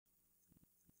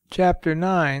Chapter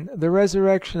 9. The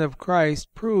Resurrection of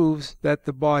Christ proves that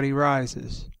the body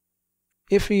rises.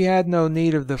 If He had no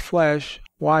need of the flesh,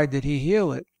 why did He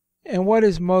heal it? And what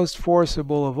is most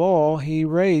forcible of all, He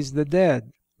raised the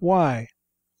dead. Why?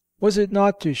 Was it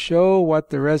not to show what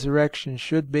the resurrection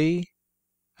should be?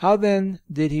 How then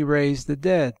did He raise the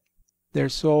dead? Their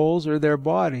souls or their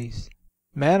bodies?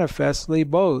 Manifestly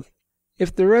both.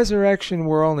 If the resurrection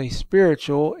were only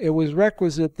spiritual, it was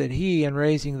requisite that He, in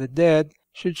raising the dead,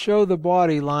 should show the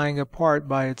body lying apart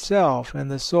by itself, and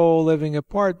the soul living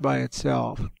apart by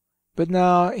itself. But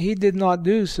now He did not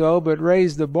do so, but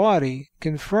raised the body,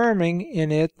 confirming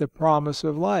in it the promise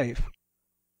of life.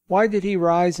 Why did He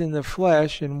rise in the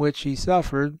flesh in which He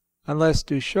suffered, unless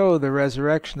to show the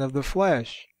resurrection of the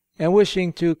flesh? And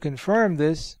wishing to confirm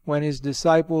this, when His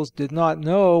disciples did not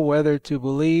know whether to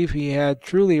believe He had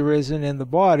truly risen in the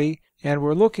body, and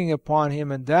were looking upon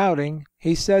Him and doubting,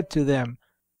 He said to them,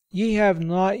 "Ye have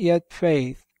not yet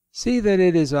faith. See that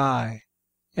it is I."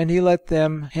 And He let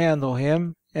them handle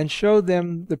Him, and showed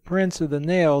them the prints of the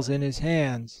nails in His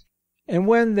hands. And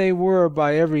when they were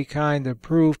by every kind of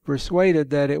proof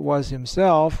persuaded that it was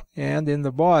Himself, and in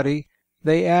the body,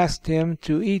 they asked Him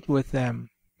to eat with them,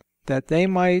 that they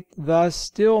might thus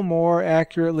still more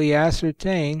accurately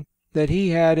ascertain that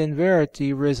He had in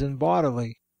verity risen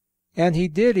bodily. And He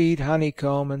did eat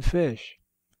honeycomb and fish.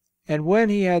 And when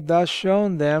He had thus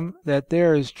shown them that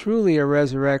there is truly a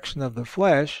resurrection of the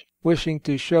flesh, wishing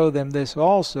to show them this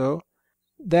also,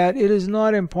 that it is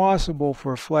not impossible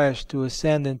for flesh to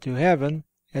ascend into heaven,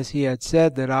 as He had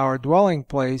said that our dwelling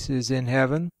place is in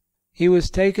heaven, He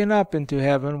was taken up into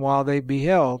heaven while they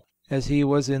beheld, as He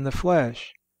was in the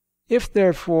flesh. If,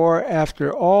 therefore,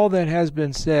 after all that has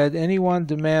been said, anyone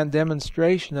demand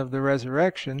demonstration of the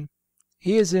resurrection,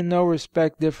 he is in no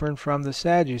respect different from the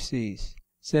Sadducees,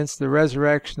 since the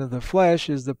resurrection of the flesh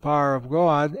is the power of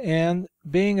God, and,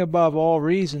 being above all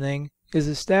reasoning, is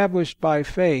established by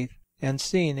faith and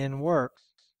seen in works.